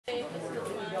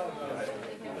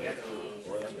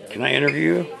Can I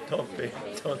interview you?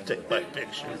 Don't take my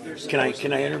picture. Can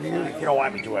I interview you? If you don't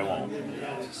want me to, I won't.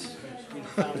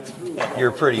 You're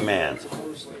a pretty man.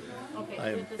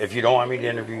 If you don't want me to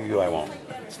interview you, I won't.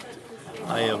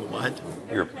 I am what?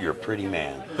 You're a pretty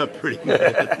man. A pretty man.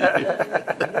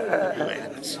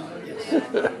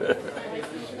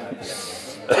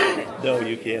 No,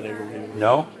 you can't interview me.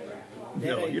 No?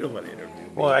 No, you don't want to interview me.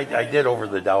 Well, I did over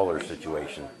the dollar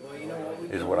situation.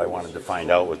 Is what I wanted to find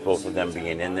out with both of them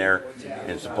being in there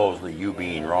and supposedly you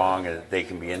being wrong and that they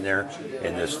can be in there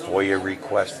and this FOIA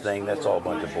request thing, that's all a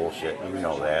bunch of bullshit. You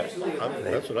know that.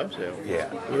 That's what I'm saying. Yeah.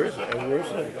 Where is it? Where's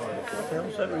that? What the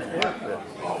hell's that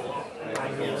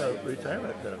report?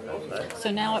 Retirement benefits. So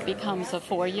now it becomes a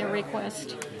FOIA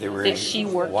request Why that she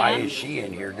worked Why on? is she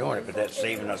in here doing it? But that's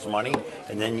saving us money.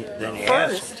 And then you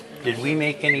First. ask, did we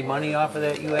make any money off of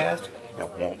that, you asked?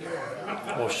 No,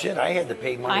 well, shit, I had to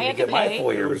pay money to get my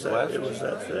FOIA request. It was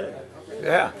that thing.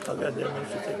 Yeah. How goddamn much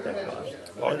you take that cost?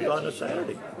 And on a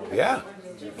Saturday. Yeah.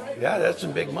 Yeah, that's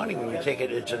some big money when you take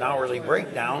it. It's an hourly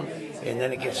breakdown, and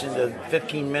then it gets into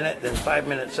 15-minute, then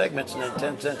 5-minute segments, and then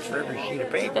 10 cents for every sheet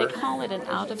of They paper. call it an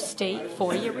out-of-state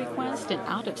FOIA request, an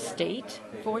out-of-state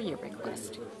FOIA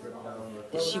request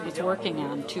that she was working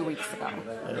on 2 weeks ago.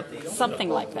 Something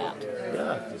like that.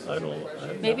 Yeah, I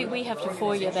don't. Maybe we have to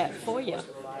FOIA that FOIA.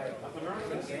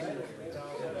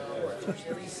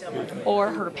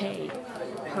 Or her pay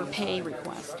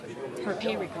request. Her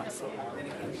pay request.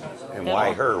 And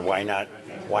why her? Why not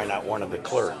one of the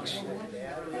clerks?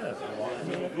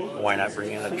 Why not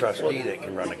bring in a trustee that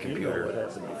can run a computer?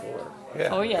 Yeah.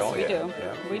 Oh yes, we do.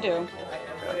 Yeah. We do.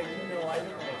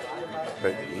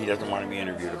 But he doesn't want to be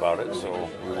interviewed about it, so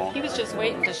we won't. He was just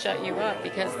waiting to shut you up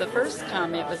because the first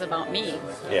comment was about me.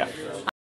 Yeah.